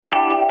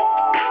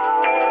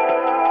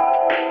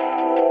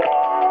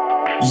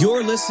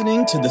You're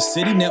listening to the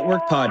City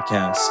Network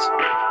Podcast.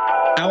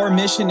 Our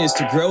mission is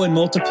to grow and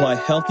multiply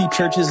healthy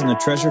churches in the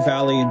Treasure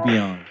Valley and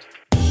beyond.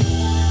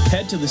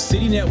 Head to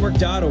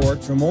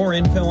thecitynetwork.org for more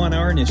info on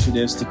our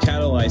initiatives to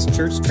catalyze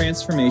church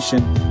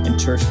transformation and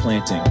church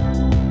planting.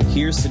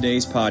 Here's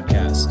today's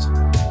podcast.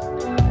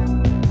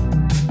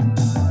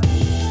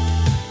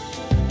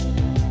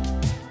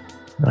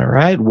 All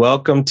right.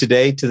 Welcome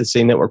today to the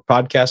City Network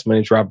Podcast. My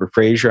name is Robert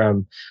Frazier.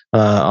 I'm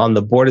on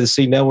the board of the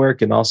City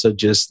Network and also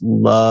just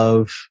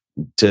love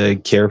to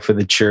care for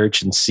the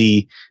church and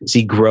see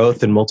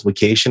growth and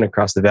multiplication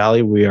across the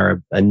valley. We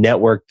are a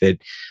network that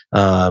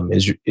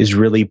is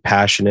really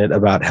passionate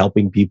about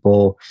helping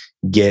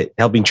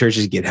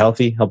churches get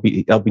healthy,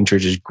 helping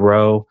churches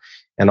grow,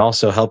 and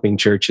also helping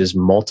churches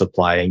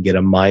multiply and get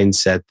a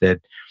mindset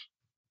that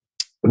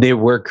they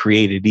were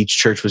created. Each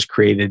church was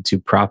created to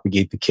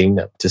propagate the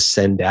kingdom, to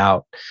send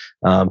out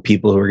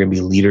people who are going to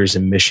be leaders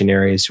and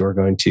missionaries who are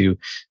going to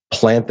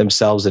plant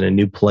themselves in a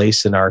new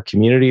place in our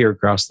community or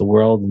across the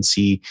world and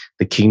see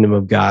the kingdom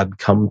of God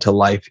come to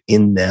life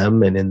in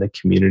them and in the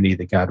community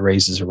that God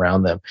raises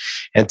around them.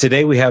 And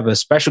today we have a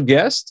special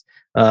guest,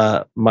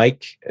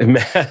 Mike.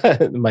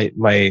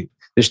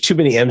 There's too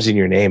many M's in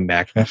your name,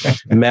 Mac.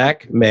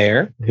 Mac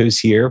Mayer, who's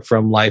here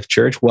from Life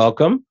Church.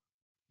 Welcome.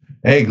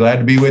 Hey, glad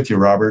to be with you,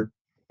 Robert.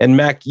 And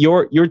Mac,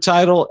 your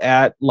title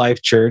at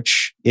Life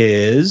Church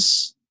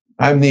is?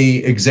 I'm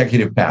the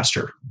executive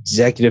pastor.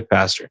 Executive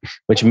pastor,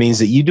 which means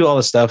that you do all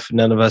the stuff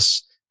none of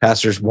us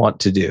pastors want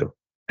to do.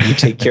 You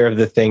take care of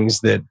the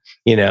things that,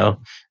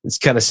 it's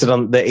kind of sit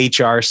on the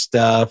HR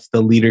stuff,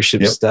 the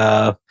leadership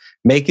stuff,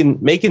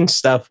 making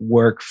stuff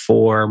work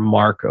for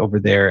Mark over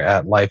there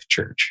at Life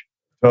Church.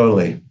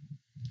 Totally.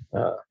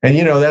 And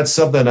that's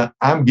something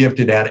I'm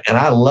gifted at and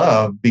I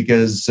love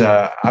because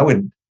I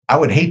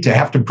would hate to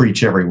have to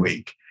preach every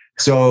week.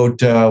 So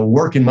to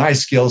work in my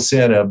skill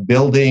set of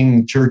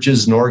building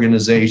churches and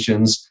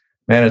organizations,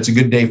 man, it's a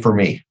good day for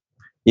me.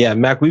 Yeah,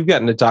 Mac, we've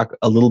gotten to talk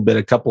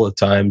a couple of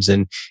times.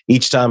 And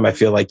each time I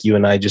feel like you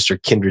and I just are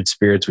kindred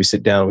spirits. We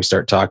sit down and we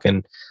start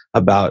talking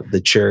about the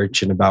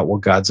church and about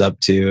what God's up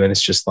to. And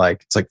it's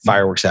like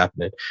fireworks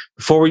happening.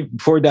 Before we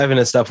dive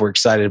into stuff we're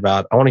excited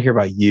about, I want to hear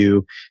about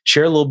you.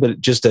 Share a little bit,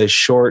 just a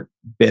short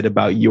bit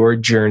about your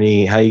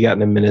journey, how you got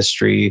into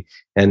ministry,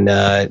 and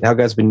how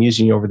God's been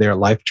using you over there at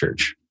Life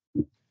Church.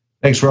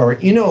 Thanks,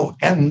 Robert.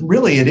 And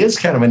really it is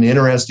kind of an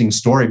interesting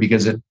story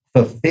because it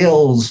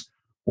fulfills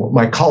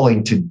my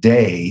calling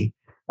today.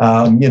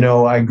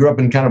 I grew up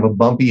in kind of a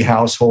bumpy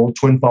household,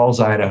 Twin Falls,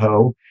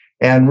 Idaho,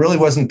 and really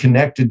wasn't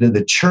connected to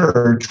the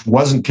church,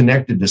 wasn't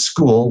connected to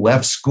school,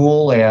 left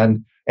school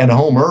and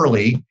home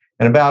early.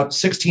 And about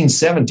 16,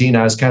 17,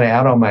 I was kind of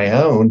out on my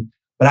own,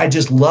 but I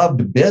just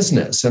loved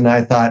business. And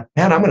I thought,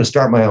 man, I'm going to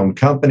start my own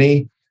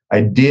company.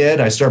 I did.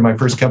 I started my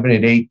first company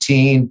at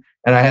 18,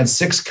 and I had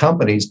 6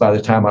 companies by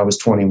the time I was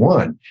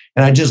 21.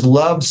 And I just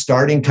loved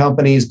starting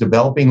companies,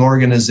 developing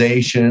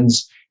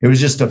organizations. It was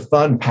just a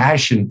fun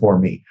passion for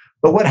me.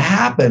 But what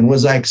happened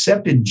was I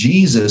accepted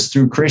Jesus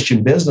through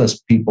Christian business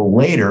people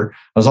later.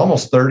 I was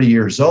almost 30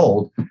 years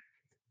old.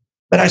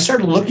 But I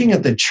started looking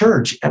at the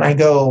church and I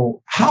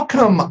go, how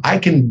come I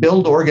can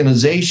build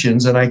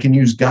organizations and I can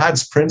use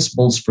God's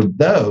principles for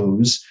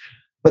those,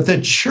 but the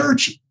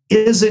church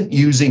isn't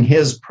using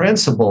his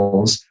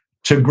principles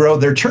to grow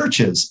their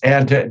churches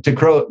and to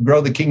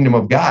grow the kingdom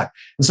of God?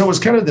 And so it was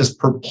kind of this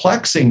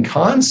perplexing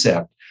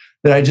concept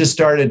that I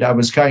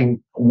was kind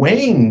of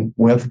weighing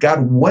with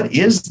God, what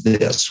is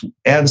this?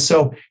 And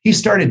so he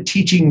started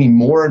teaching me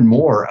more and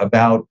more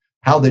about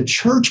how the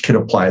church could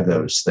apply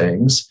those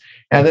things.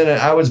 And then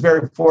I was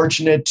very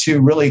fortunate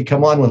to really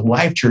come on with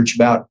Life Church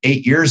about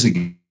 8 years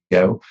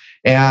ago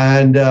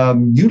and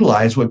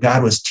utilize what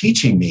God was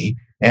teaching me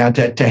and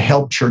to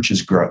help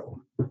churches grow.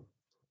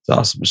 That's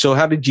awesome. So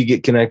how did you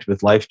get connected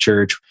with Life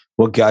Church?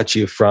 What got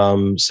you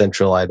from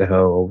Central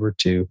Idaho over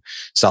to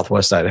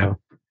Southwest Idaho?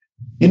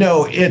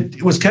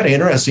 It was kind of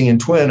interesting. In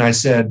Twin, I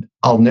said,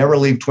 I'll never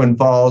leave Twin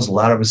Falls. A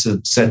lot of us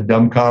have said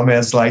dumb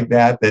comments like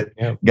that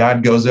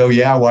God goes, oh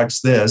yeah,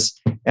 watch this.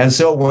 And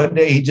so one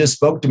day he just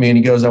spoke to me and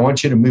he goes, I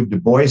want you to move to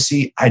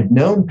Boise. I'd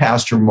known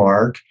Pastor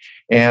Mark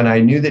and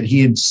I knew that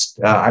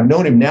I've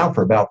known him now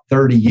for about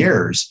 30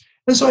 years.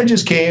 And so I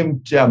just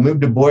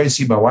moved to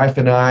Boise, my wife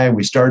and I,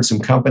 we started some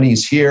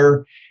companies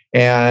here.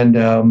 And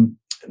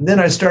then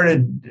I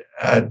started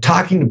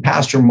talking to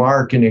Pastor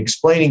Mark and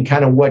explaining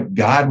kind of what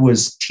God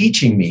was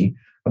teaching me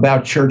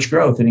about church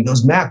growth. And he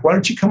goes, Mac, why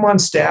don't you come on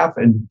staff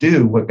and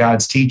do what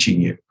God's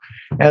teaching you?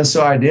 And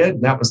so I did.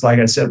 And that was, like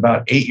I said,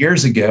 about 8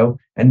 years ago.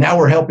 And now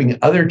we're helping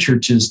other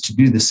churches to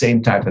do the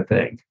same type of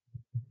thing.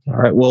 All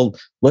right. Well,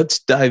 let's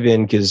dive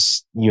in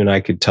because you and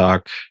I could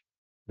talk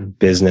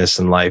business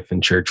and life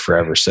and church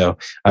forever. So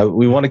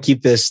we want to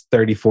keep this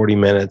 30, 40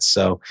 minutes.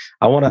 So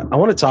I want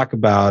to talk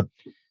about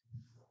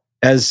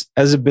as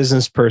a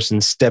business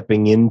person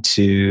stepping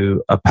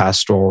into a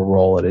pastoral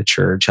role at a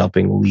church,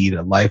 helping lead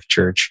a Life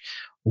Church,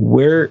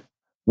 where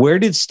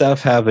did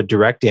stuff have a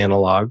direct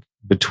analog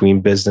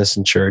between business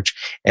and church,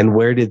 and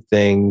where did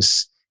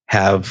things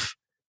have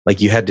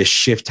like you had to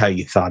shift how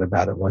you thought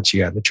about it once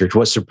you got in the church?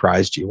 What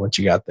surprised you once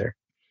you got there?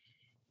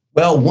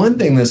 Well, one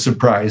thing that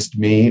surprised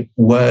me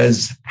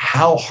was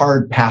how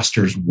hard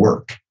pastors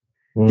work.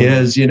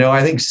 Is,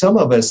 I think some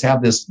of us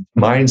have this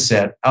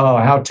mindset, oh,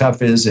 how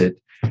tough is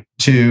it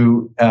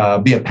to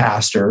be a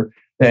pastor?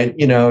 That,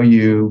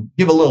 you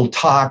give a little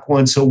talk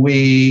once a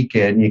week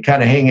and you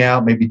kind of hang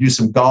out, maybe do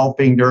some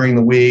golfing during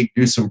the week,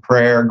 do some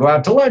prayer, go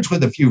out to lunch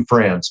with a few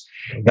friends.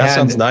 That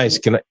sounds nice.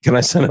 Can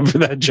I sign up for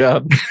that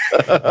job?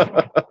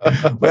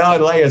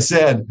 Well, like I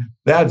said,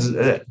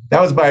 that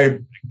was my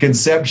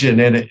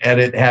conception, and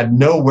it had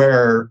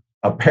nowhere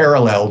a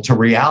parallel to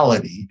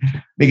reality,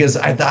 because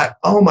I thought,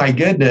 oh my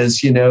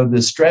goodness,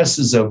 the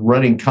stresses of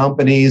running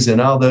companies and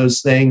all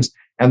those things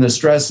and the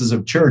stresses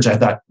of church. I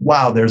thought,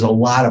 wow, there's a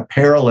lot of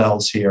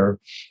parallels here.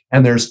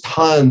 And there's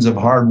tons of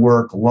hard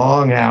work,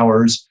 long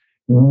hours,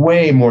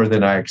 way more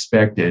than I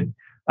expected.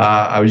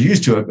 I was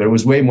used to it, but it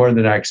was way more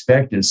than I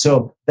expected.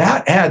 So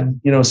that had,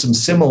 some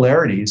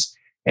similarities.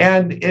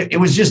 And it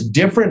was just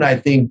different, I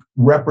think,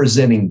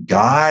 representing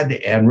God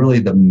and really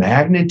the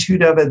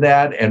magnitude of it,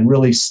 and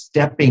really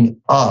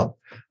stepping up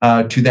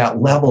to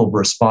that level of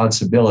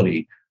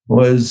responsibility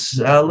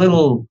was a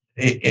little,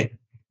 it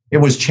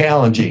was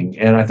challenging.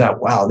 And I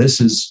thought, wow, this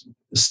is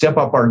step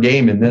up our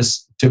game in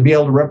this. To be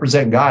able to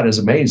represent God is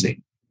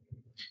amazing.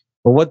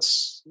 Well,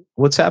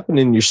 what's happened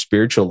in your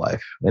spiritual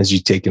life as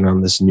you've taken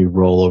on this new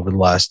role over the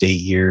last 8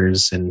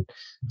 years? And,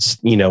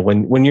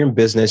 when you're in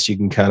business, you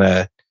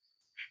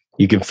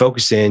can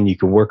focus in, you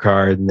can work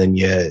hard, and then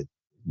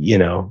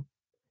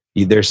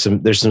there's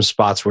some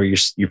spots where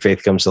your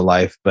faith comes to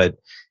life. But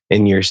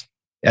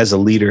as a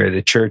leader at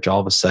a church, all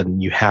of a sudden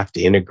you have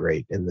to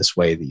integrate in this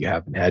way that you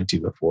haven't had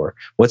to before.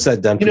 What's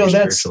that done for your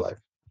spiritual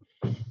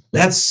life?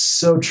 That's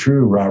so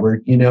true,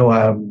 Robert.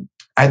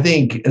 I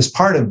think as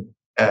part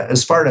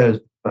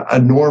of a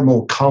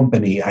normal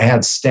company, I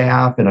had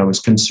staff and I was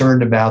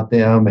concerned about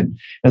them.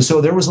 And so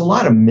there was a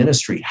lot of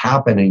ministry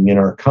happening in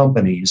our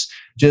companies,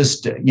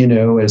 just,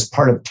 as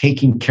part of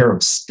taking care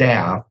of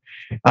staff.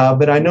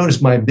 But I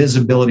noticed my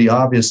visibility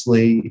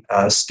obviously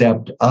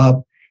stepped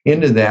up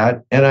into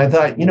that. And I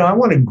thought, I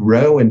want to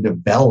grow and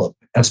develop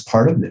as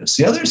part of this.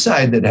 The other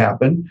side that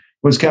happened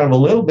was kind of a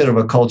little bit of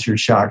a culture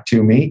shock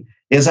to me,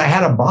 is I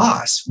had a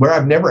boss where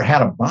I've never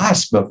had a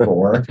boss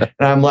before. And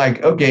I'm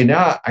like, okay,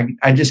 now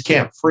I just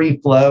can't free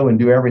flow and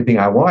do everything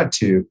I want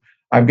to.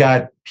 I've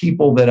got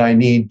people that I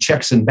need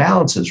checks and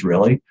balances,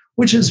 really,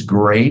 which is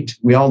great.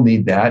 We all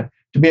need that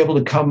to be able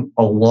to come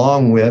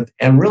along with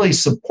and really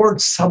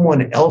support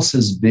someone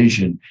else's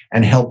vision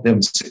and help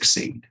them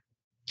succeed.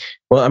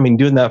 Well, I mean,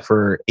 doing that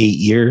for 8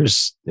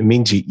 years, it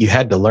means you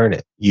had to learn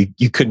it.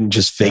 You couldn't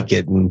just fake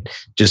it and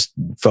just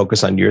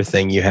focus on your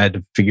thing. You had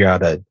to figure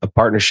out a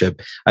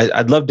partnership.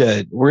 I'd love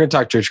to, we're going to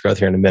talk church growth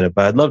here in a minute,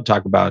 but I'd love to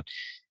talk about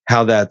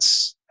how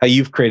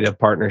you've created a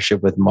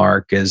partnership with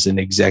Mark as an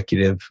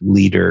executive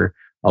leader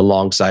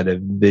alongside a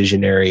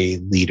visionary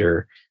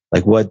leader.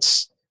 Like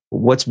what's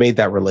made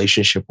that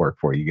relationship work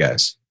for you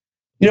guys?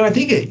 I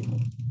think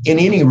in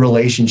any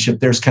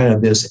relationship, there's kind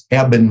of this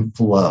ebb and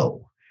flow.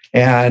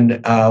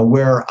 And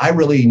where I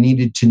really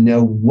needed to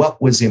know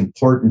what was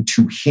important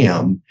to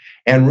him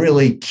and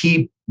really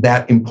keep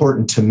that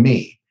important to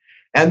me.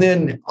 And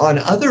then on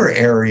other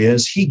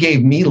areas, he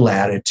gave me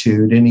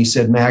latitude and he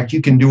said, Mac,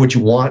 you can do what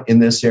you want in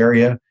this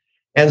area.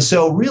 And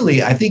so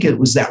really, I think it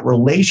was that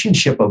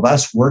relationship of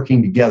us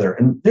working together.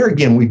 And there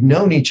again, we've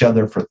known each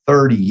other for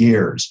 30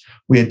 years.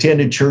 We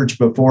attended church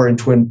before in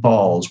Twin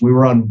Falls. We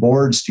were on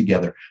boards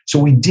together. So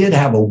we did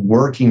have a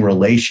working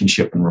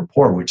relationship and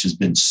rapport, which has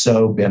been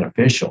so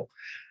beneficial.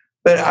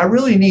 But I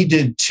really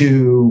needed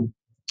to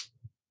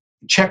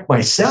check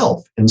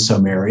myself in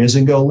some areas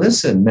and go,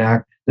 listen,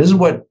 Mac, this is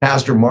what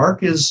Pastor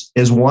Mark is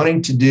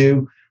wanting to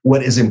do,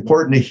 what is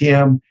important to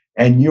him.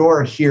 And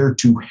you're here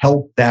to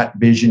help that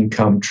vision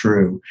come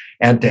true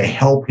and to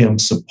help him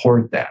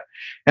support that.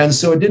 And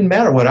so it didn't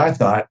matter what I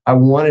thought. I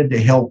wanted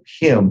to help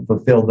him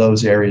fulfill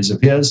those areas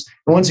of his.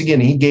 And once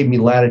again, he gave me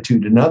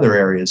latitude in other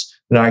areas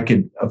that I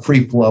could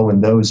free flow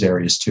in those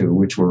areas too,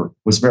 which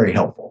was very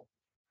helpful.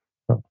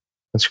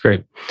 That's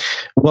great.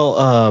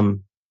 Well,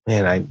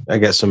 man, I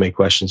got so many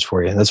questions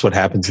for you. That's what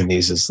happens in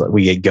these is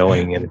we get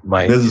going and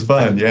this is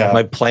fun. Yeah.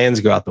 My plans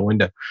go out the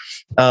window.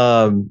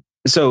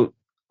 So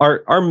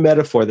our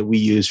metaphor that we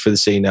use for the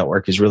City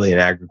Network is really an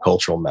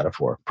agricultural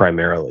metaphor,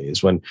 primarily,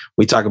 is when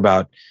we talk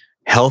about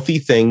healthy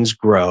things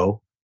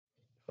grow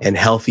and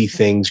healthy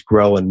things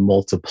grow and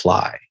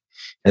multiply.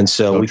 And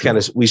so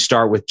we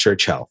start with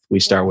church health. We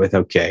start with,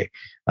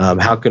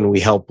 how can we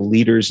help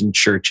leaders and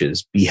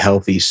churches be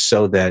healthy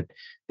so that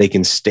they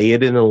can stay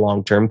it in the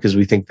long term? Because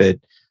we think that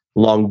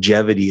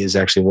longevity is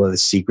actually one of the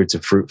secrets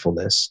of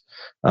fruitfulness.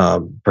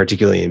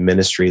 Particularly in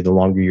ministry, the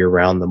longer you're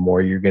around, the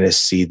more you're going to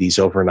see these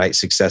overnight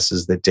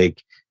successes that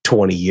take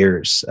 20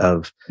 years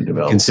of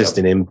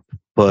consistent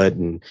input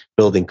and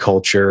building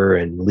culture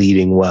and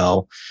leading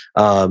well.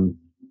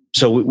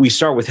 So we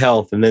start with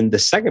health. And then the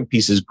second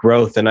piece is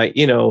growth. And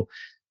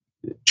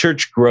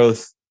church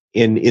growth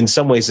in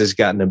some ways has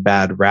gotten a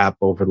bad rap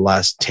over the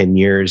last 10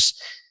 years.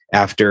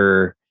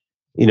 after,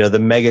 the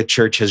mega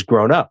church has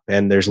grown up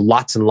and there's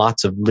lots and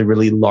lots of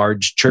really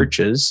large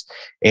churches,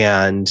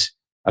 and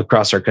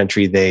across our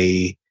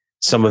country,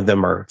 some of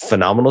them are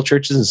phenomenal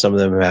churches and some of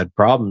them have had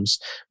problems,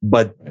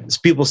 but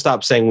people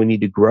stopped saying we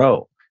need to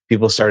grow.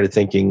 People started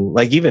thinking,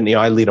 like, even,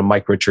 I lead a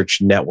micro church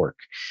network.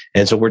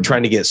 And so we're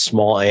trying to get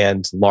small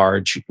and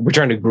large. We're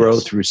trying to grow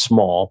through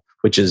small,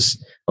 which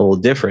is a little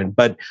different.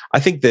 But I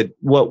think that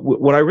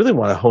what I really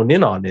want to hone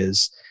in on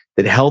is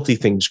that healthy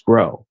things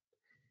grow.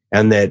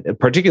 And that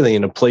particularly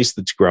in a place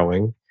that's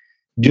growing,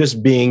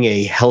 just being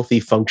a healthy,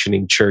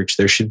 functioning church,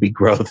 there should be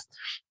growth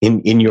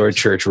in your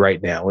church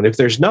right now. And if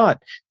there's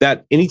not,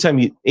 that anytime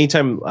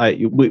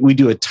we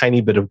do a tiny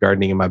bit of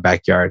gardening in my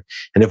backyard,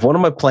 and if one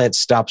of my plants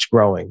stops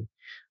growing,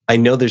 I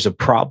know there's a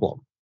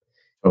problem.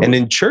 Oh. And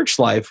in church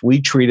life, we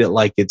treat it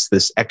like it's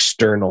this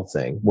external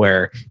thing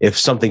where if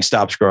something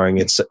stops growing,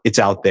 it's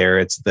out there.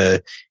 It's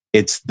the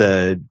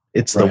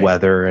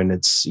weather, and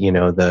it's,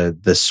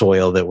 the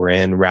soil that we're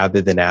in,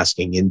 rather than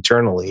asking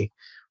internally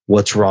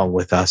what's wrong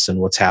with us and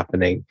what's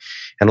happening.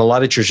 And a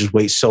lot of churches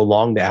wait so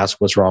long to ask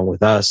what's wrong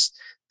with us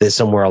that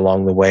somewhere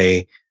along the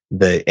way,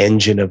 the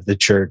engine of the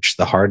church,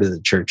 the heart of the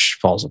church,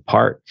 falls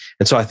apart.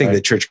 And so I think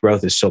that church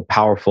growth is so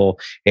powerful.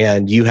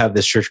 And you have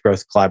this church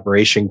growth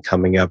collaboration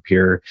coming up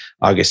here,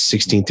 August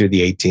 16th through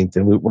the 18th.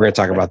 And we're going to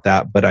talk about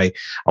that. But I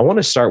want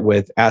to start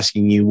with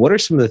asking you, what are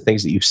some of the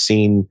things that you've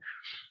seen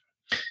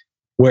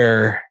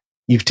where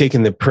you've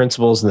taken the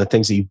principles and the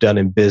things that you've done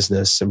in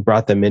business and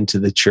brought them into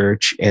the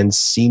church and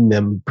seen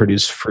them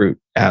produce fruit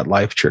at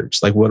Life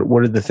Church? Like,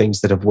 what are the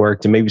things that have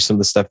worked, and maybe some of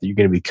the stuff that you're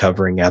going to be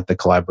covering at the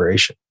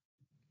collaboration?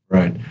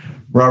 Right.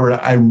 Robert,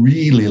 I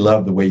really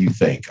love the way you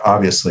think,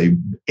 obviously,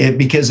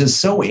 because it's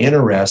so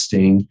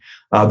interesting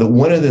that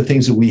one of the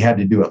things that we had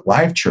to do at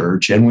Life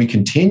Church, and we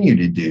continue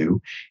to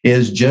do,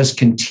 is just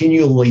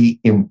continually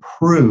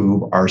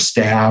improve our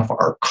staff,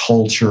 our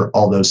culture,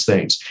 all those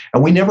things.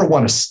 And we never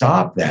want to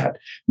stop that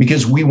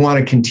because we want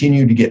to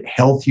continue to get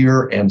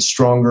healthier and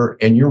stronger.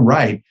 And you're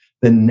right,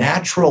 the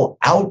natural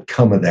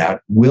outcome of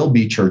that will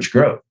be church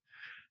growth.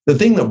 The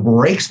thing that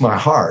breaks my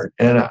heart,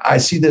 and I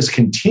see this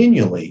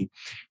continually,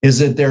 is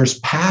that there's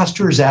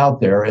pastors out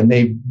there and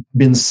they've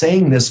been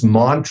saying this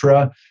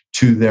mantra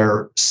to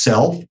their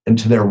self and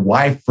to their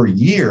wife for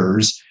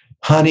years: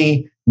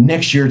 honey,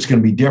 next year it's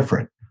going to be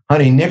different.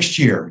 Honey, next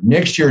year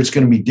it's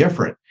going to be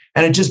different.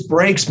 And it just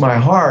breaks my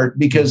heart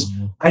because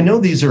I know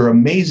these are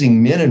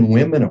amazing men and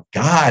women of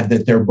God,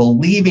 that they're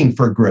believing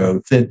for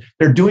growth, that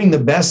they're doing the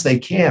best they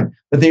can,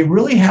 but they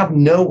really have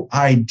no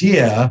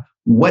idea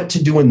what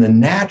to do in the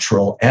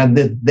natural, and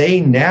that they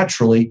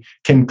naturally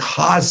can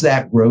cause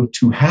that growth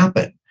to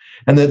happen,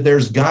 and that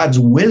there's God's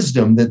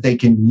wisdom that they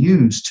can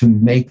use to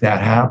make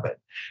that happen.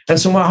 And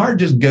so my heart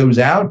just goes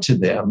out to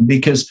them,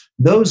 because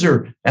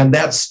and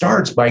that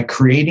starts by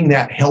creating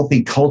that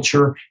healthy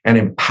culture and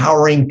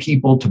empowering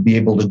people to be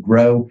able to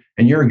grow.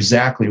 And you're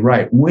exactly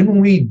right. When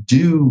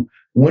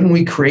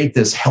we create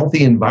this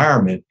healthy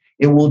environment,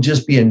 it will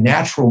just be a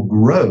natural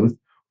growth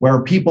where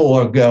people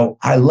will go,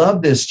 I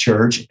love this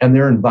church, and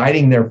they're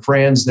inviting their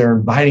friends, they're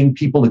inviting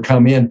people to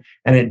come in,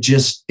 and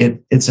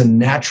it's a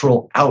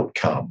natural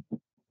outcome.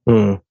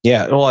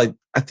 Yeah, well,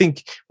 I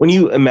think when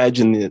you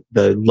imagine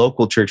the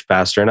local church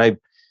pastor, and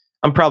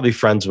I'm probably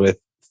friends with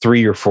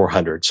 300 or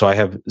 400, so I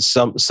have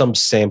some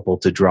sample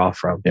to draw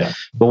from. Yeah.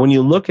 But when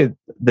you look at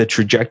the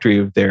trajectory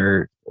of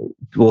their,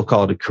 we'll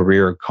call it a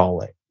career or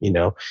calling,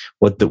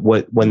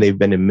 when they've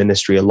been in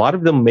ministry, a lot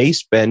of them may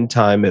spend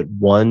time at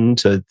 1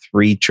 to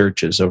 3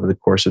 churches over the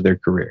course of their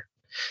career.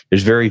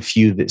 There's very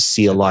few that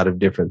see a lot of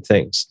different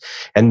things.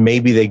 And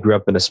maybe they grew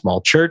up in a small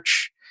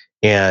church,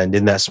 and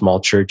in that small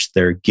church,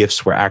 their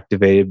gifts were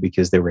activated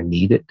because they were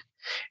needed.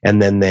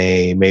 And then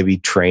they maybe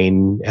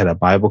train at a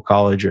Bible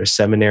college or a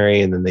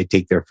seminary, and then they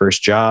take their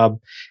first job,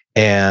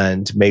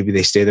 and maybe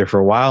they stay there for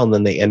a while, and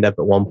then they end up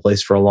at one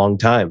place for a long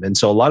time. And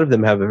so a lot of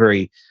them have a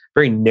very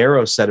very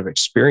narrow set of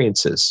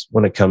experiences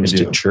when it comes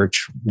to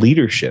church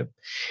leadership.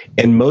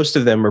 And most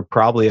of them are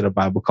probably at a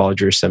Bible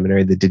college or a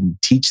seminary that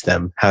didn't teach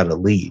them how to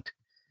lead,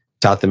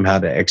 taught them how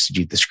to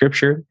exegete the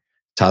scripture,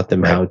 taught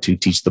them how to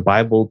teach the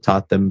Bible,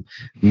 taught them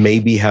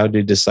maybe how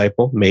to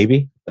disciple,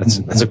 maybe.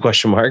 That's a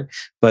question mark.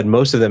 But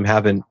most of them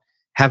haven't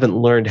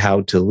learned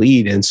how to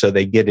lead. And so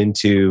they get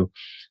into,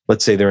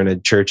 let's say they're in a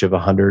church of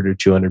 100 or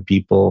 200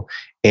 people.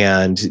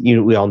 And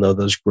we all know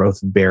those growth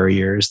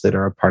barriers that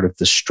are a part of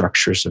the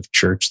structures of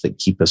church that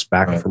keep us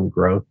back from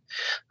growth.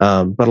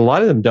 But a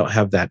lot of them don't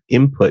have that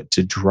input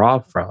to draw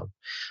from.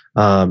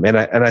 And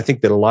I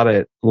think that a lot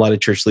of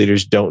church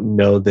leaders don't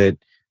know that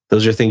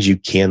those are things you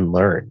can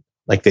learn.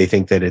 Like they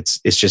think that it's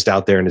just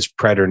out there and it's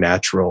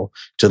preternatural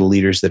to the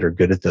leaders that are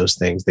good at those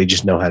things. They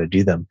just know how to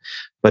do them.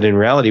 But in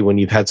reality, when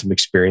you've had some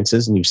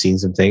experiences and you've seen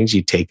some things,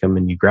 you take them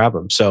and you grab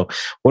them. So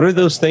what are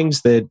those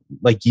things that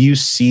like you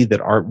see that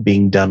aren't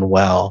being done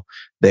well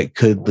that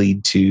could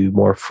lead to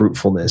more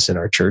fruitfulness in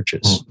our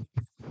churches?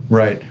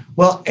 Right.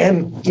 Well,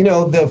 and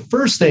the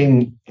first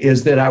thing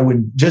is that I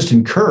would just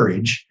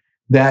encourage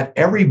that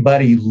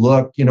everybody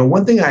look,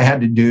 one thing I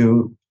had to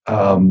do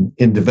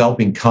in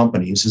developing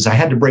companies is I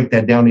had to break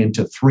that down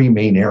into three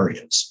main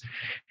areas.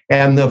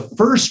 And the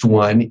first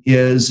one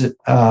is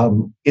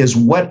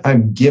what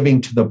I'm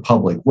giving to the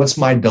public. What's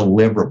my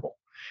deliverable?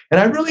 And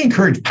I really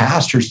encourage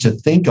pastors to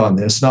think on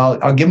this. And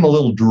I'll give them a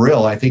little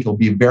drill. I think it'll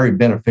be very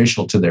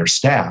beneficial to their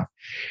staff.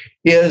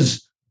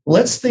 Is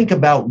let's think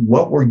about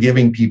what we're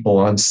giving people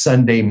on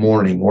Sunday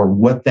morning, or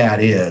what that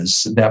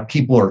is that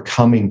people are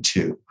coming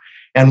to,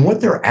 and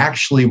what they're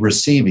actually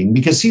receiving.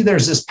 Because see,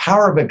 there's this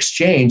power of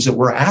exchange that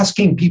we're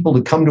asking people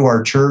to come to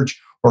our church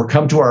or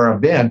come to our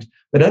event,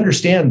 but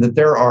understand that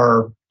there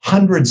are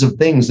hundreds of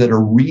things that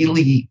are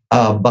really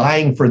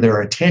buying for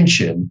their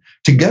attention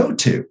to go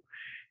to.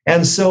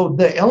 And so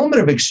the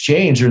element of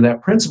exchange, or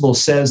that principle,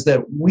 says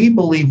that we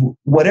believe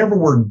whatever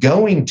we're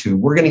going to,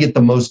 we're going to get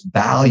the most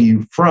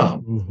value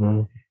from.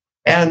 Mm-hmm.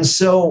 And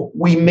so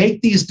we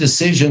make these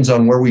decisions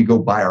on where we go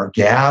buy our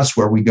gas,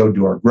 where we go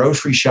do our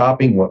grocery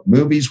shopping, what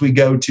movies we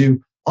go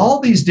to, all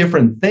these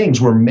different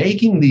things. We're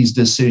making these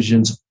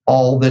decisions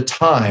all the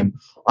time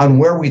on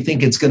where we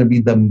think it's going to be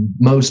the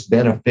most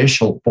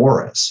beneficial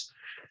for us.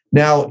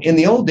 Now, in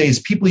the old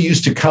days, people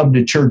used to come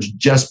to church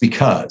just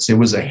because it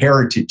was a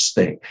heritage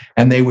thing,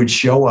 and they would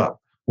show up.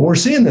 Well, we're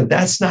seeing that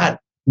that's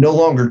no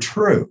longer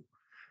true.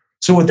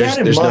 So with that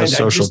in mind, there's no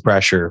social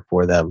pressure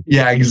for them.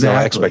 Yeah,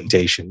 exactly. No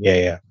expectation.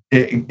 Yeah.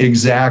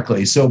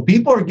 Exactly. So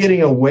people are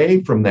getting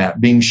away from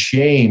that, being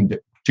shamed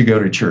to go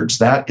to church.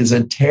 That is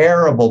a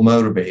terrible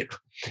motivator.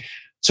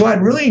 So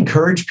I'd really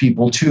encourage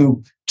people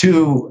to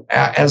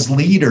as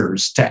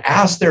leaders, to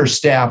ask their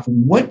staff,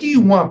 what do you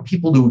want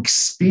people to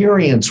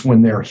experience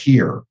when they're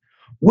here?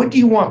 What do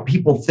you want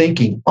people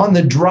thinking on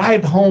the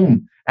drive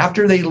home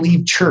after they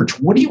leave church?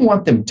 What do you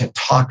want them to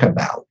talk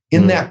about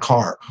in that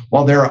car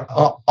while they're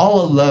all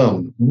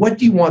alone? What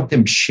do you want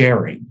them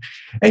sharing?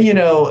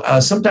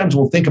 And, sometimes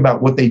we'll think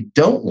about what they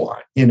don't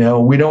want.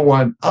 We don't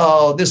want,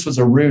 this was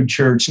a rude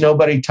church.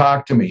 Nobody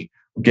talked to me.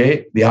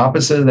 Okay. The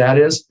opposite of that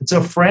is it's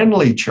a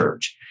friendly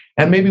church.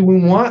 And maybe we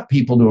want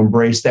people to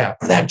embrace that.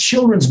 Or that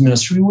children's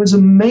ministry was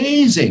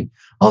amazing.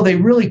 Oh, they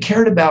really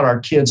cared about our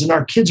kids. And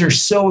our kids are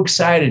so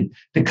excited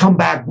to come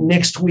back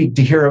next week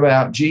to hear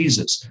about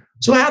Jesus.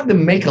 So I have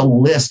them make a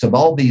list of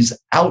all these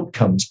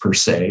outcomes, per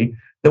se,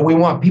 that we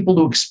want people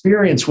to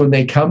experience when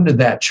they come to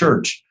that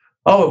church.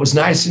 Oh, it was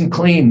nice and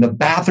clean. The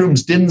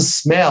bathrooms didn't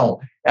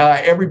smell.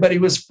 Everybody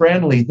was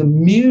friendly. The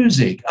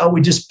music. Oh, we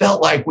just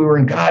felt like we were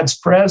in God's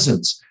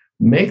presence.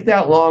 Make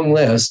that long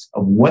list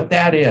of what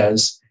that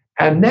is.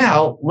 And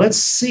now let's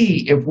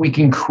see if we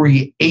can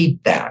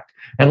create that.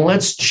 And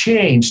let's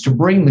change to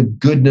bring the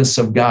goodness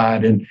of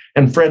God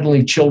and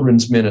friendly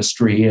children's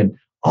ministry and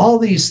all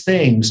these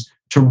things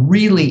to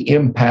really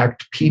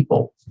impact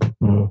people.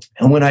 Mm.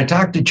 And when I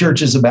talk to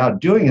churches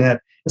about doing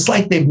that, it's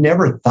like they've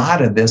never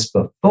thought of this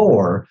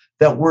before,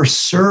 that we're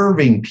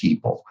serving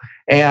people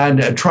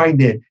and trying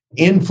to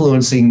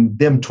influencing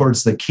them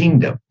towards the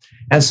kingdom.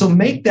 And so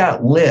make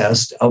that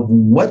list of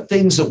what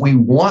things that we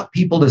want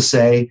people to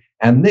say.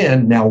 And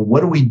then now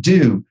what do we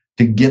do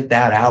to get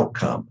that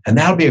outcome? And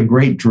that'll be a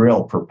great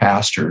drill for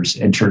pastors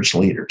and church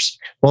leaders.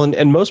 Well,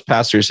 and most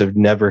pastors have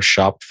never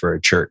shopped for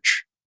a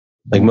church.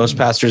 Like most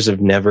pastors have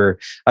never,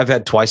 I've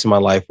had twice in my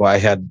life where I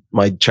had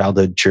my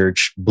childhood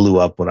church blew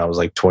up when I was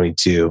like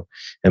 22.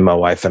 And my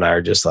wife and I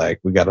are just like,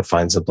 we got to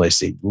find some place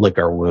to lick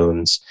our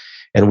wounds.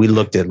 And we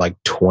looked at like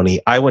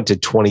 20, I went to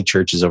 20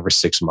 churches over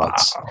 6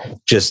 months,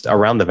 just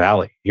around the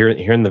valley, here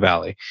in the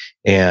valley.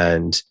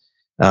 And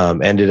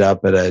ended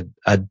up at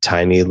a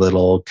tiny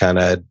little kind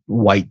of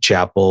white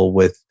chapel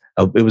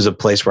it was a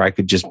place where I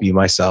could just be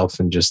myself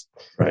and just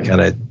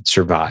kind of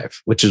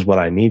survive, which is what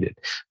I needed.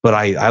 But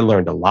I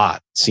learned a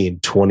lot seeing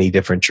 20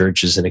 different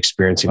churches and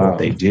experiencing what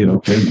they do.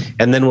 Okay.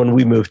 And then when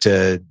we moved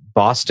to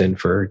Boston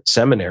for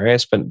seminary, I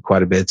spent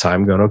quite a bit of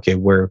time going, okay,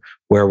 where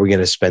are we going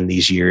to spend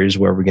these years?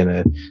 Where are we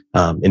going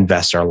to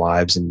invest our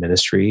lives in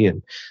ministry?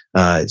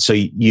 And so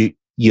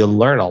you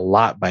learn a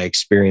lot by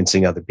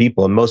experiencing other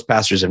people. And most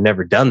pastors have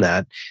never done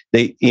that.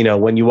 They,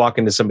 when you walk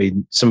into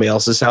somebody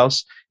else's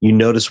house, you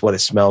notice what it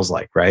smells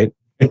like, right?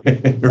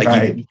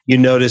 Like you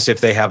notice if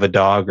they have a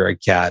dog or a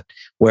cat,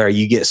 where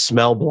you get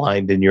smell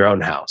blind in your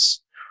own house.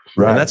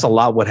 Right. And that's a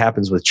lot what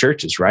happens with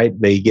churches, right?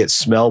 They get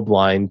smell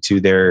blind to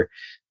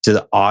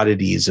the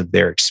oddities of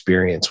their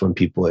experience when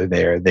people are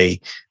there. They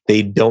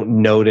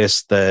don't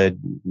notice the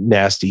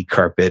nasty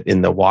carpet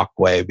in the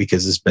walkway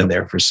because it's been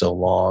there for so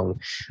long.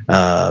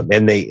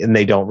 And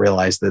they don't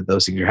realize that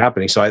those things are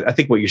happening. So I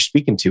think what you're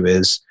speaking to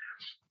is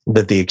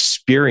that the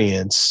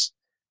experience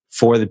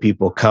for the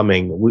people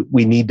coming,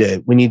 we need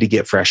to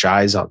get fresh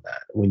eyes on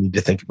that. We need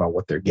to think about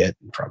what they're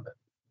getting from it.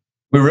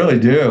 We really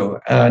do.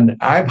 And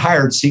I've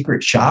hired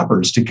secret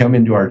shoppers to come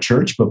into our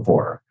church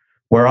before,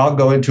 where I'll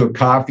go into a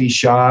coffee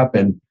shop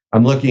and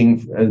I'm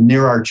looking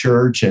near our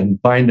church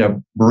and find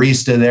a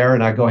barista there.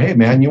 And I go, hey,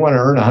 man, you want to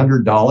earn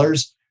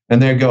 $100?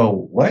 And they go,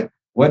 what?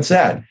 What's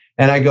that?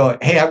 And I go,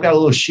 hey, I've got a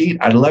little sheet.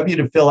 I'd love you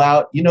to fill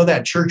out. You know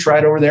that church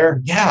right over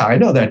there? Yeah, I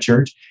know that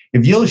church.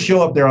 If you'll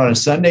show up there on a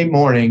Sunday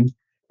morning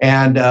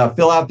and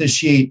fill out this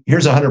sheet,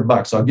 here's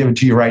 $100. I'll give it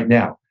to you right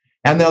now.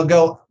 And they'll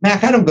go,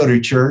 Mac, I don't go to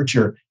church.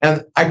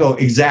 And I go,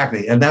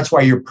 exactly. And that's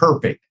why you're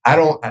perfect. I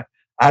don't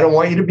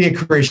want you to be a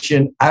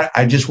Christian.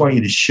 I just want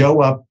you to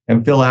show up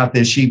and fill out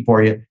this sheet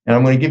for you. And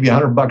I'm going to give you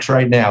 $100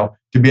 right now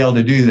to be able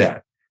to do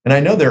that. And I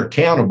know they're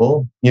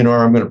accountable, or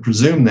I'm going to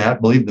presume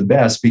that, believe the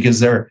best, because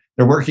they're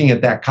working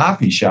at that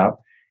coffee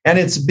shop. And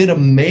it's been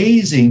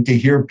amazing to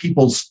hear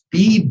people's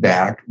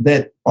feedback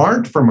that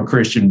aren't from a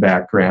Christian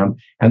background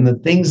and the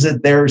things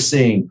that they're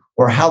seeing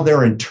or how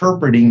they're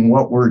interpreting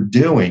what we're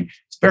doing.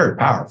 It's very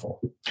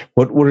powerful.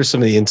 What are some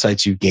of the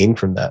insights you've gained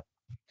from that?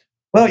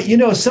 Well,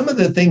 some of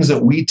the things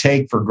that we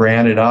take for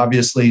granted,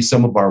 obviously,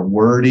 some of our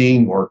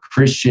wording or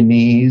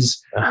Christianese.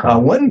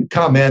 One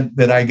comment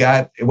that I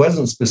got, it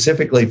wasn't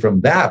specifically from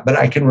that, but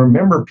I can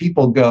remember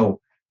people go,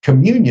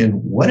 communion,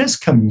 what is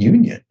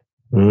communion?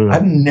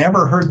 I've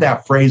never heard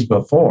that phrase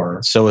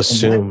before. So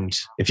assumed.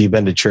 If you've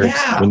been to church,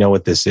 we know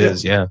what this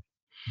is. Yeah.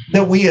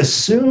 That we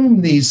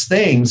assume these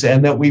things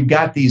and that we've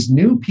got these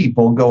new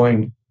people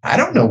going, I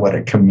don't know what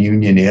a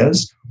communion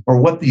is or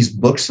what these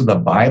books of the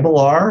Bible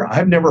are.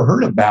 I've never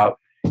heard about,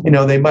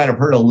 they might have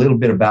heard a little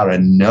bit about a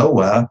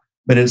Noah,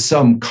 but it's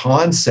some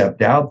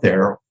concept out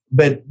there.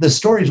 But the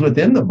stories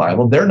within the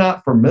Bible, they're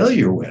not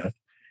familiar with.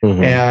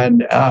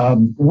 And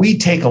we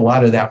take a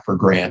lot of that for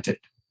granted.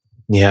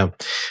 Yeah.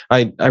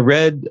 I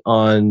read it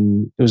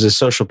was a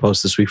social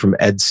post this week from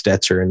Ed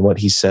Stetzer, and what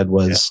he said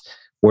was,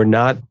 we're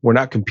not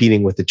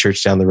competing with the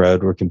church down the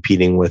road. We're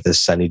competing with a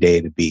sunny day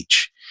at the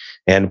beach.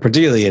 And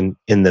particularly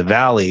in the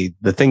Valley,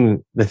 the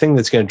thing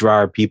that's going to draw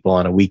our people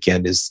on a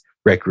weekend is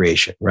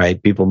recreation,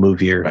 right? People move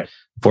here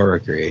for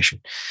recreation.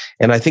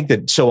 And I think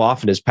that so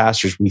often as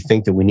pastors, we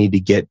think that we need to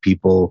get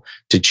people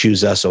to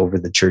choose us over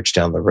the church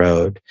down the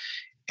road.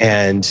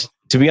 And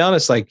to be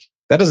honest, that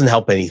doesn't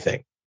help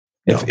anything.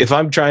 If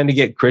I'm trying to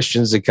get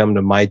Christians to come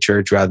to my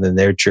church rather than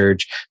their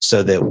church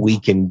so that we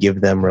can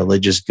give them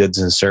religious goods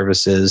and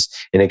services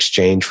in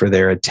exchange for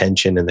their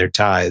attention and their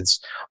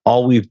tithes,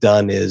 all we've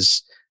done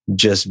is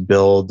just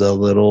build a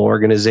little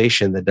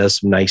organization that does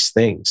some nice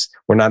things.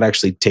 We're not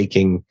actually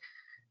taking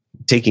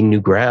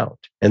new ground.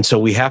 And so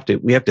we have to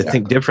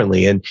think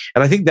differently. And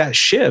I think that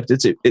shift,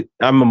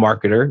 I'm a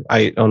marketer.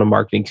 I own a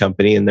marketing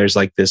company, and there's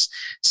this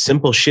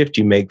simple shift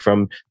you make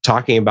from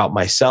talking about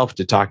myself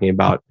to talking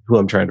about who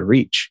I'm trying to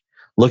reach.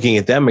 Looking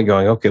at them and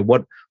going, okay,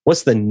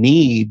 what's the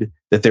need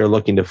that they're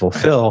looking to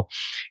fulfill?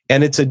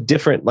 And it's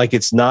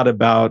it's not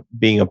about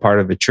being a part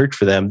of a church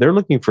for them. They're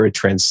looking for a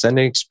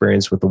transcendent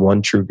experience with the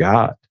one true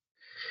God.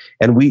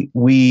 And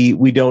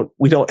we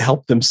don't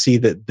help them see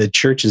that the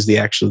church is the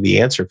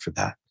answer for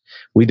that.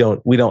 We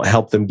don't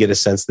help them get a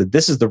sense that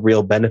this is the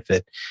real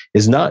benefit,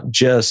 is not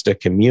just a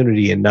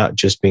community and not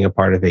just being a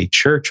part of a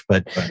church,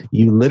 but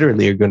you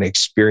literally are going to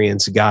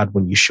experience God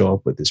when you show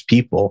up with his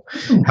people.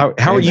 How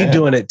are you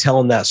doing at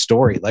telling that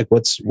story?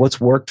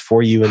 What's worked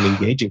for you in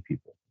engaging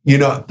people?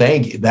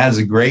 Thank you. That is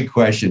a great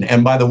question.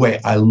 And by the way,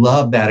 I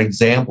love that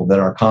example that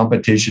our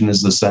competition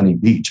is the sunny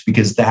beach,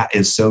 because that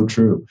is so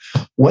true.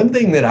 One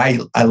thing that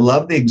I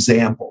love the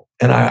example,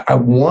 and I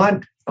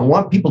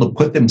want people to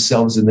put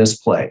themselves in this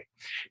play,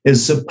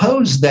 is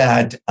suppose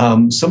that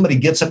somebody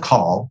gets a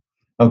call.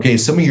 Okay,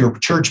 some of your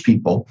church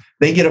people,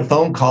 they get a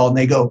phone call and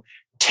they go,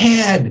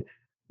 Ted,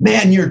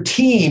 man, your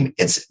team,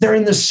 they're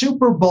in the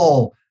Super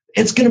Bowl.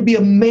 It's going to be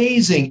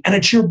amazing. And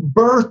it's your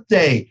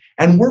birthday.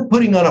 And we're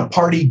putting on a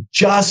party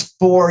just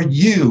for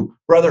you.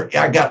 Brother,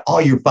 I got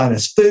all your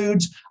finest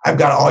foods. I've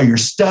got all your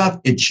stuff.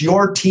 It's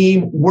your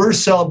team. We're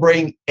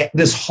celebrating.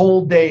 This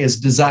whole day is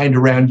designed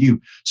around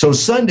you. So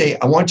Sunday,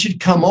 I want you to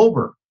come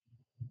over.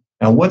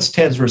 Now, what's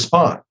Ted's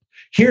response?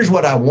 Here's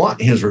what I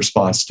want his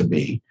response to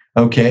be.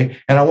 Okay.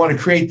 And I want to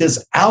create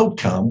this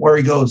outcome where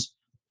he goes,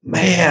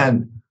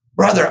 man,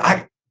 brother,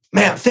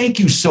 thank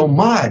you so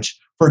much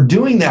for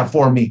doing that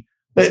for me.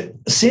 But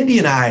Cindy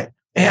and I,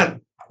 man,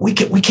 we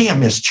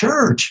can't miss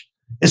church.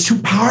 It's too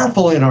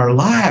powerful in our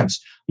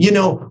lives. You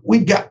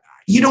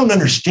don't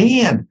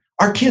understand.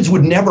 Our kids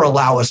would never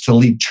allow us to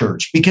leave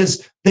church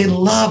because they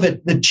love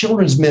it, the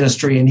children's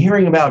ministry and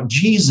hearing about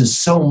Jesus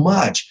so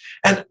much.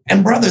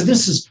 And brother,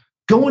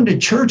 going to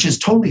church has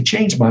totally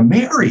changed my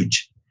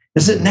marriage.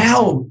 Is that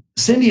now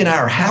Cindy and I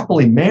are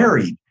happily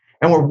married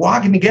and we're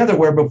walking together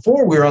where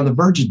before we were on the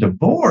verge of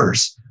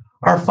divorce.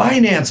 Our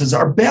finances,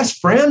 our best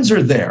friends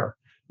are there.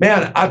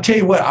 Man, I'll tell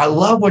you what, I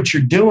love what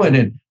you're doing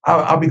and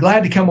I'll be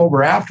glad to come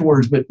over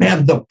afterwards. But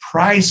man, the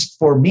price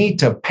for me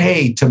to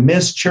pay to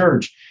miss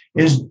church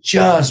is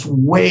just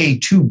way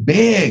too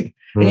big.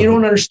 And you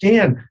don't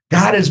understand.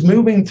 God is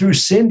moving through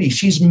Cindy.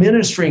 She's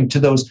ministering to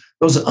those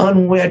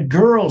unwed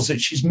girls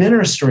that she's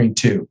ministering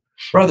to.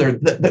 Brother,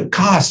 the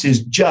cost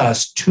is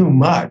just too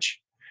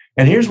much.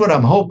 And here's what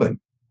I'm hoping.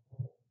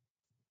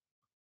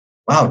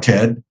 Wow,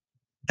 Ted,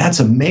 that's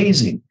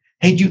amazing.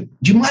 Hey, do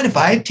you mind if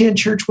I attend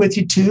church with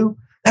you too?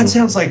 That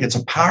sounds like it's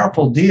a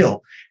powerful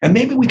deal. And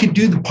maybe we could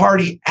do the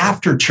party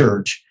after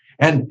church.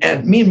 And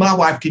me and my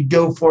wife could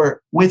go for it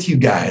with you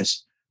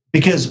guys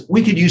because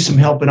we could use some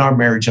help in our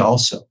marriage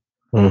also.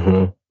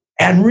 Mm-hmm.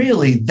 And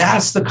really,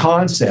 that's the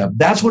concept.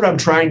 That's what I'm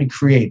trying to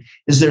create,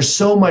 is there's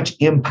so much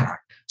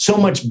impact, so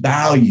much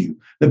value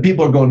that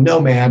people are going, no,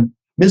 man,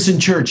 missing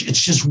church,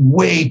 it's just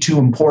way too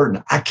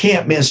important. I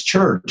can't miss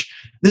church.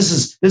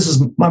 This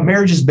is my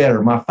marriage is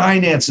better. My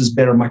finances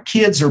better. My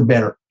kids are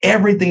better.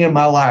 Everything in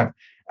my life.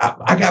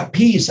 I got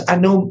peace. I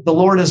know the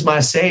Lord is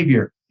my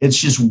Savior. It's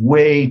just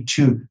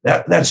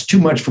that's too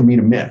much for me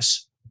to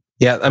miss.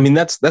 Yeah, I mean,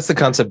 that's the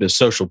concept of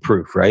social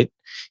proof, right?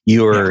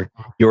 You're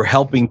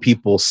helping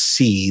people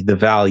see the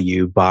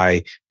value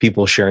by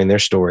people sharing their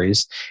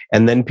stories,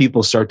 and then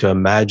people start to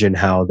imagine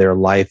how their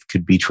life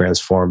could be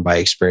transformed by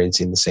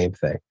experiencing the same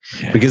thing.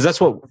 Yeah. Because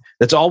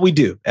that's all we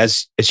do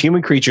as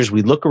human creatures.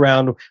 We look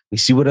around, we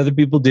see what other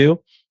people do,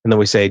 and then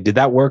we say, did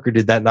that work or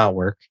did that not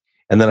work?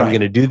 And then I'm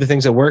going to do the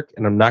things that work,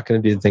 and I'm not going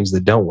to do the things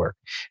that don't work.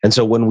 And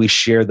so when we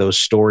share those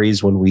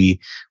stories, when we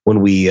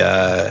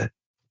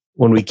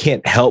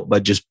can't help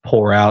but just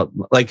pour out,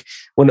 like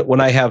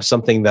when I have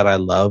something that I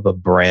love, a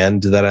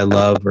brand that I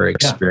love or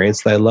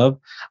experience that I love,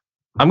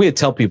 I'm going to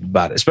tell people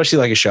about it, especially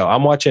like a show.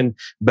 I'm watching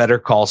Better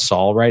Call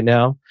Saul right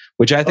now,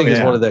 which I think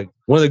is one of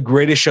the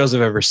greatest shows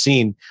I've ever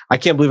seen. I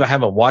can't believe I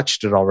haven't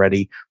watched it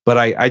already, but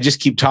I just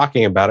keep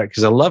talking about it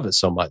because I love it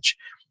so much.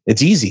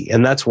 It's easy.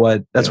 And that's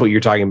what you're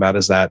talking about,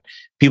 is that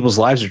people's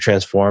lives are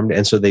transformed.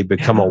 And so they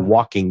become a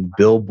walking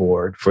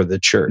billboard for the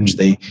church.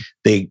 Mm-hmm.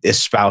 They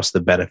espouse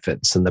the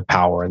benefits and the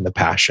power and the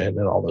passion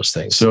and all those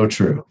things. So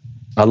true.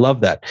 I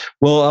love that.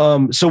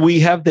 Well, so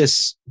we have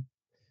this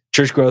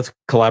church growth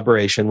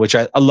collaboration, which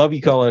I love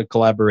you call it a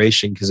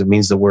collaboration, because it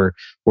means that we're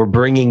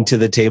bringing to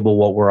the table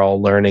what we're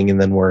all learning, and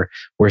then we're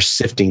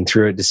sifting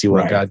through it to see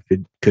what God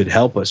could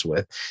help us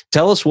with.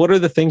 Tell us, what are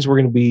the things we're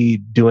going to be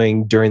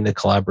doing during the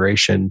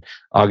collaboration,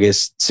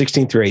 August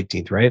 16th through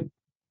 18th, right?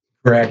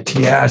 Correct.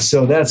 Yeah.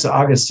 So that's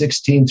August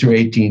 16th through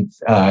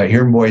 18th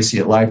here in Boise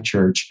at Life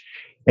Church.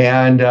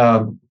 And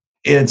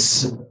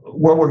it's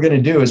what we're going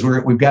to do is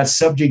we've got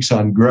subjects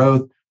on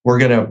growth. We're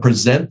going to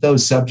present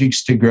those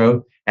subjects to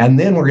growth. And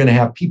then we're going to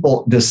have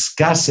people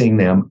discussing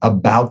them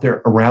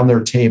around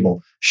their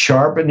table,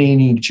 sharpening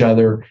each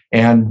other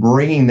and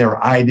bringing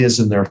their ideas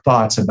and their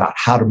thoughts about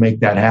how to make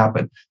that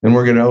happen. Then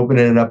we're going to open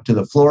it up to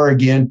the floor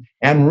again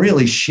and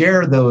really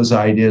share those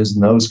ideas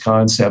and those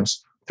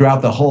concepts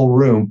throughout the whole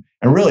room,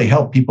 and really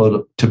help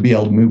people to be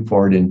able to move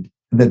forward, and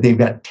that they've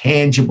got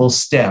tangible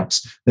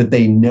steps that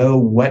they know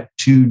what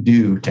to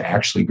do to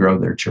actually grow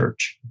their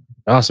church.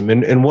 Awesome.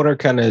 And what are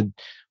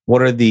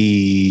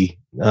the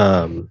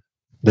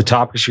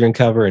topics you're going to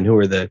cover, and who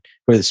are the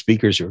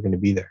speakers who are going to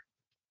be there?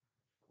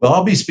 Well,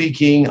 I'll be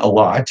speaking a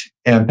lot,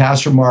 and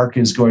Pastor Mark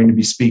is going to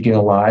be speaking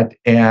a lot.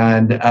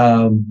 And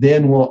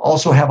then we'll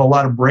also have a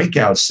lot of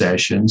breakout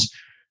sessions.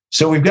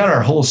 So we've got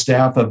our whole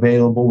staff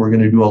available. We're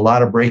going to do a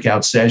lot of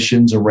breakout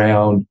sessions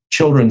around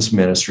children's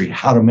ministry,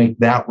 how to make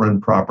that run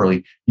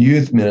properly,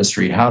 youth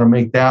ministry, how to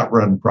make that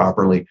run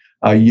properly,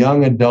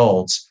 young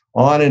adults,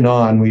 on and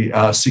on. We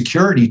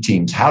security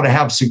teams, how to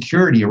have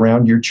security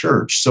around your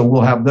church. So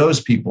we'll have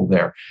those people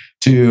there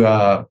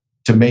to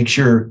make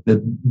sure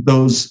that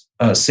those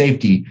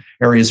safety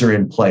areas are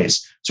in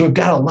place. So we've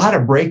got a lot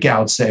of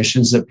breakout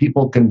sessions that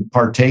people can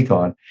partake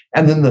on.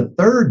 And then the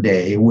third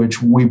day,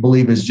 which we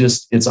believe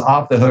is it's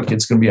off the hook,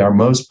 it's going to be our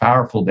most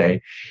powerful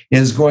day,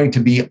 is going to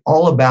be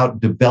all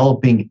about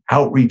developing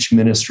outreach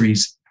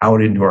ministries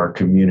out into our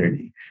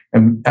community.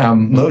 And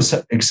I'm most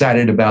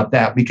excited about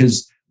that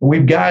because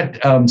we've got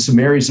some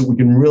areas that we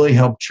can really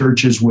help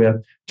churches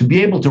with to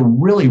be able to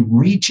really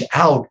reach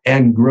out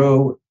and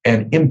grow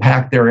and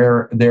impact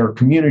their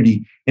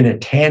community in a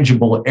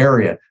tangible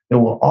area that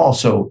will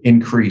also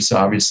increase,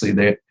 obviously,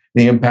 the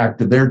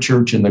impact of their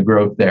church and the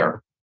growth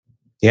there.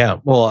 Yeah,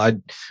 well,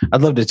 I'd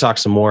love to talk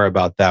some more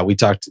about that. We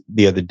talked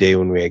the other day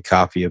when we had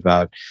coffee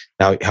about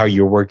how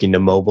you're working to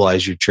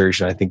mobilize your church,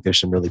 and I think there's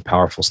some really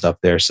powerful stuff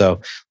there. So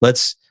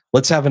let's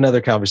have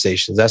another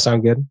conversation. Does that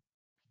sound good?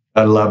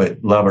 I love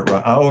it. Love it.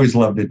 I always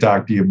love to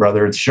talk to you,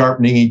 brother. It's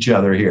sharpening each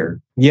other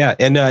here. Yeah.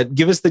 And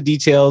give us the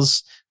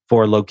details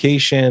for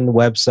location,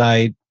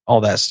 website, all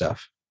that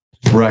stuff.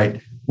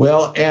 Right.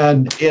 Well,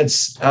 and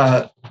it's,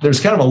 there's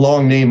kind of a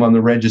long name on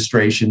the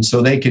registration,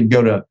 so they can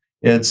go to,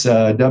 it's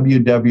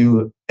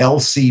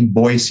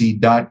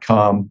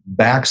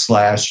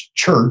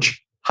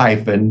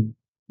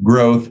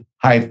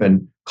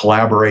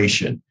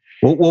www.lcboise.com/church-growth-collaboration.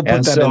 We'll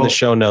put that in the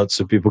show notes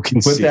so people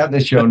can see. Put that in the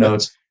show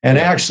notes. And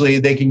actually,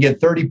 they can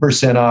get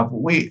 30% off.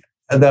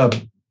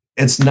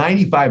 It's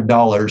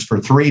 $95 for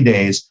 3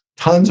 days.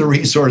 Tons of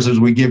resources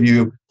we give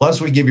you. Plus,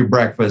 we give you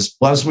breakfast.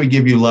 Plus, we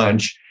give you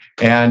lunch.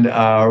 And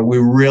we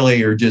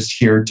really are just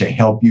here to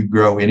help you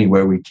grow any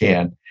way we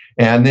can.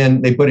 And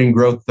then they put in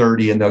Growth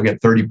 30, and they'll get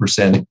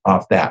 30%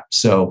 off that.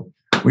 So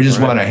we just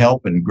want to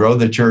help and grow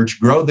the church,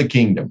 grow the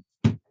kingdom.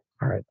 All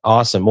right.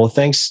 Awesome. Well,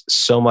 thanks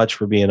so much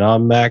for being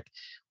on, Mac.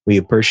 We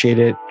appreciate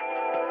it.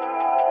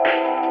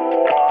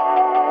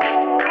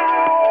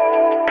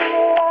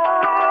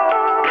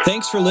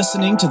 Thanks for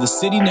listening to the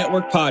City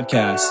Network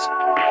Podcast.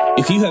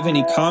 If you have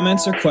any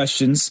comments or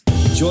questions,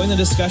 join the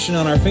discussion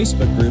on our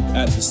Facebook group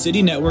at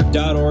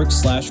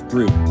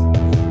thecitynetwork.org/group,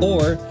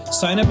 or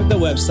sign up at the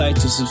website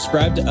to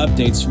subscribe to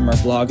updates from our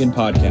blog and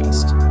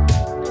podcast.